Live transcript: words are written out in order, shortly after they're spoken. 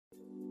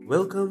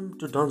Welcome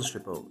to Don's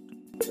Report.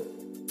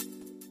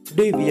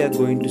 Today we are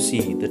going to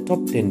see the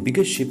top 10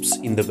 biggest ships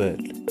in the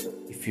world.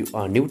 If you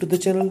are new to the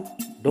channel,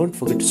 don't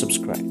forget to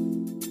subscribe.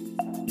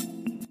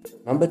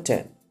 Number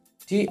 10.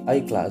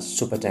 TI Class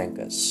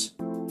Supertankers.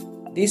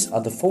 These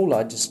are the 4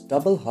 largest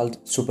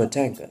double-hulled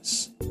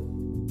supertankers.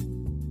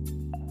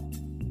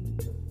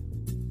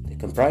 They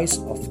comprise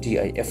of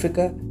TI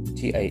Africa,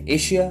 TI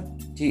Asia,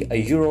 TI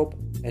Europe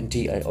and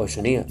TI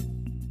Oceania.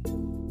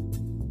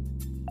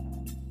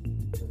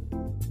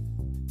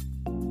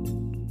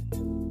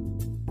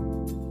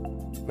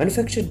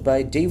 Manufactured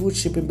by Daewoo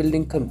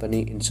Shipbuilding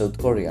Company in South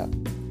Korea,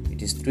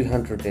 it is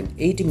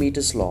 380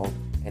 meters long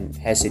and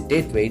has a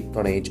deadweight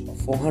tonnage of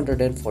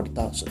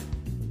 440,000.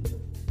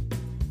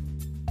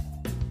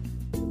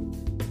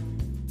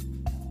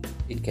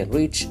 It can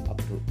reach up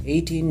to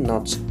 18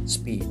 knots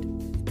speed.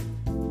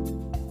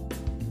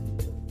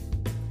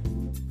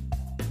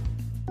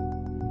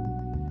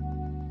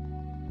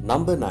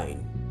 Number 9.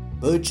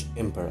 Berge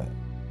Emperor.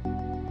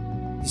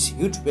 This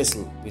huge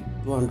vessel with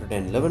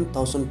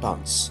 211,000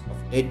 tons of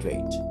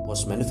deadweight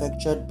was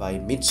manufactured by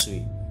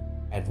Mitsui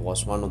and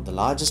was one of the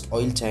largest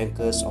oil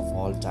tankers of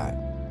all time.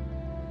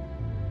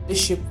 This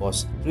ship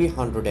was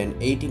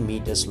 380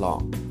 meters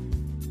long.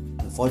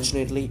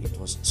 Unfortunately, it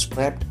was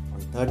scrapped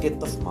on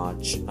 30th of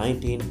March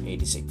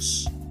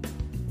 1986.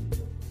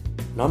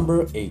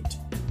 Number 8.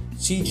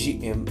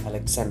 CGM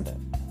Alexander.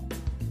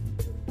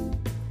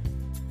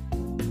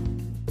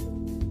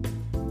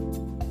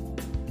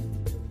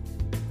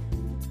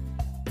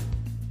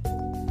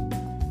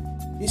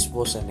 This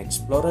was an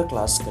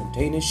Explorer-class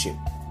container ship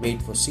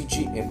made for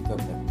CGM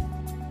Company.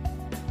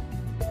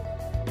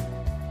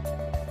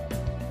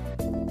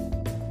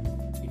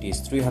 It is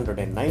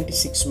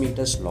 396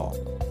 meters long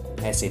and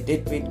has a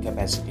deadweight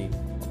capacity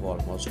of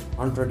almost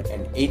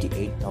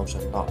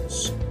 188,000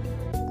 tons.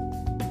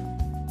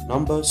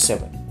 Number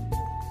 7.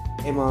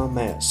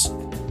 Maersk.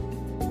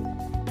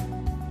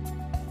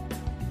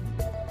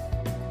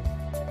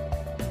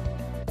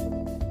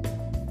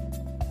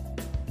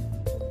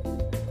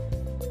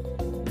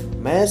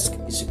 Maersk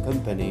is a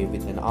company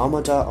with an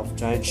armada of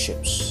giant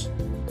ships.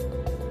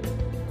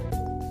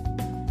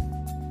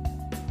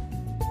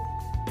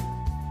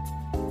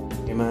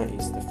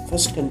 Is the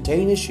first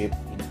container ship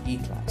in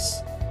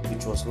E-Class,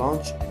 which was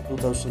launched in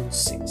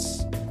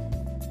 2006.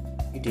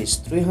 It is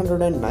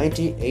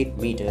 398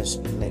 meters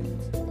in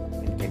length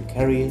and can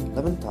carry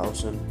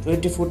 11,000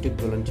 20-foot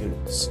equivalent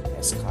units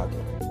as cargo.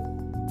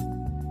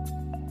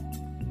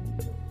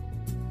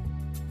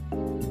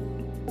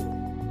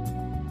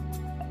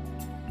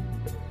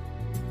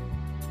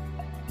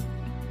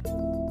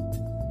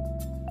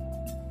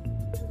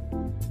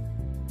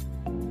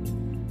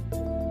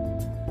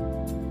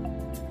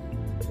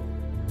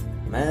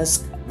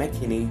 Maersk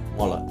McKinney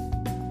Moller.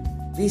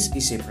 This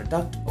is a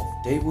product of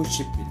Daewoo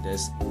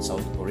Shipbuilders in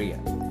South Korea.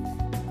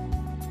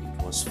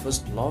 It was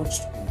first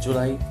launched in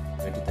July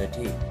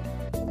 2013.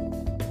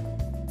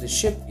 The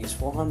ship is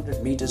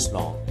 400 meters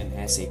long and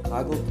has a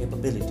cargo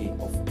capability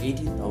of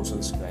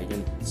 18,000 square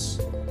units.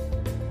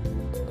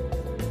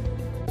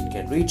 It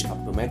can reach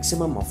up to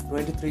maximum of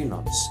 23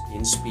 knots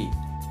in speed.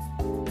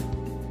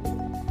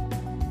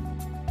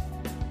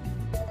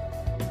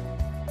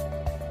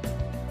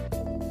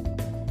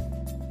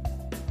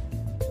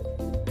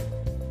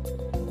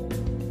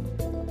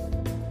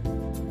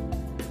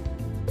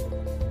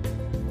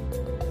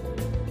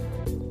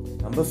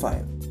 Number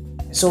 5.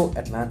 Esso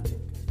Atlantic.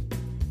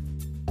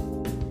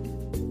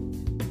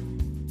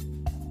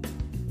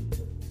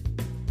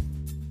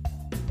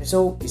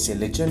 Esso is a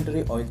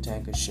legendary oil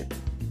tanker ship.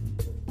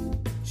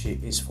 She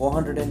is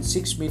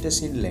 406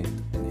 meters in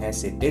length and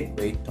has a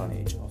deadweight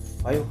tonnage of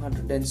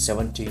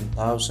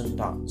 517,000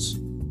 tons.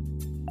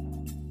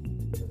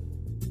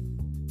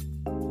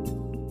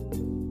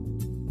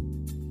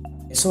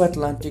 Esso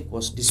Atlantic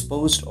was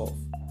disposed of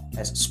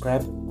as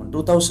scrap on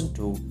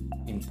 2002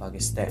 in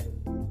Pakistan.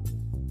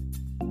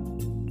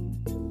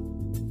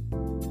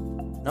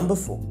 Number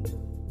 4.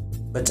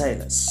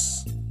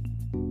 Batilus.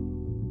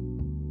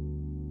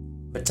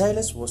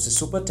 Batilus was a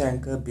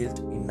supertanker built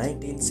in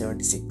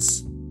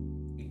 1976.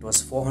 It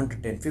was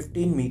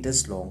 415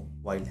 meters long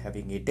while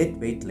having a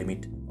deadweight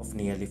limit of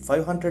nearly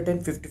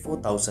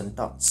 554,000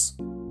 tons.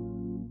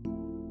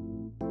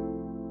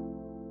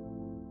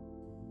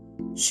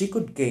 She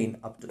could gain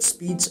up to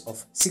speeds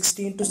of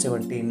 16 to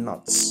 17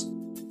 knots.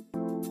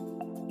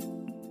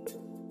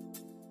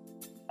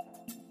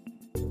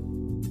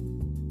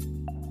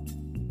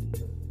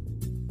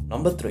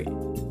 Number 3.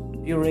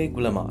 Pierre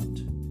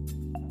Guillemard.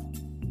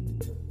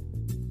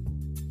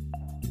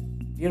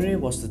 Pierre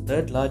was the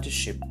third largest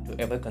ship to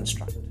ever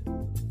construct.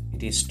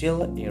 It is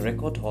still a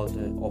record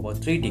holder over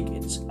 3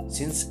 decades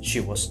since she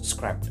was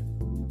scrapped.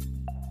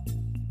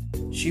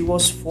 She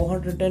was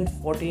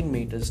 414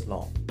 meters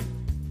long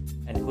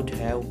and could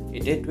have a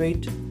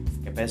deadweight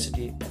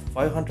capacity of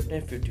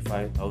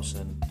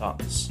 555,000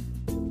 tons.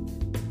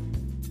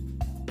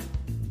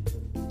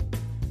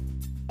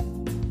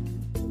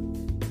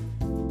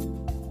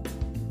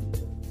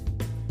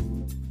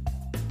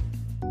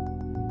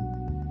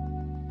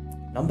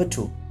 Number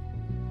 2.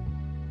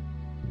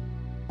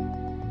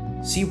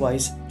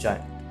 Seawise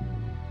Giant.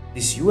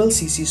 This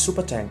ULCC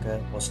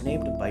supertanker was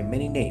named by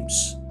many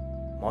names: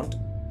 Mont,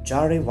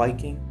 Jare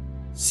Viking,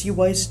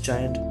 Seawise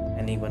Giant,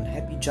 and even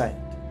Happy Giant.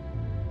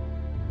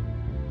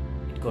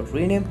 It got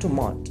renamed to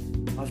Mont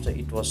after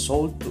it was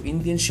sold to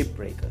Indian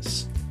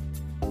shipbreakers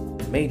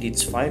and made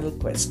its final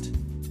quest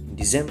in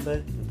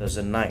December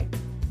 2009.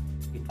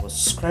 It was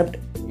scrapped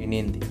in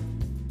India.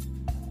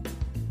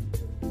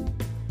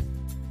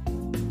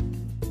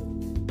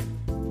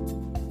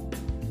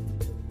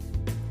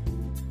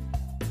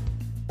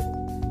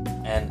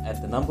 And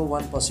at the number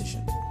 1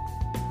 position,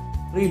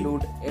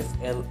 Prelude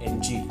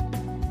FLNG.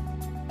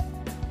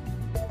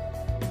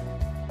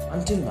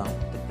 Until now,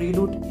 the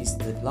Prelude is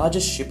the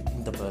largest ship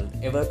in the world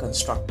ever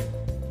constructed.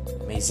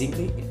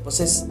 Amazingly, it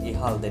possesses a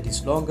hull that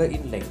is longer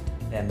in length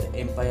than the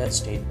Empire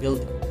State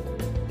Building.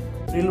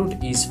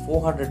 Prelude is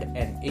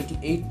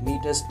 488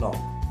 meters long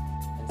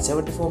and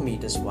 74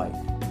 meters wide.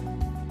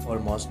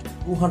 Almost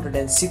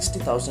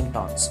 260,000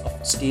 tons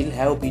of steel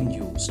have been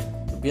used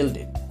to build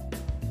it.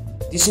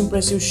 This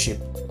impressive ship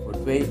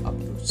could weigh up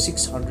to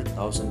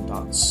 600,000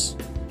 tons.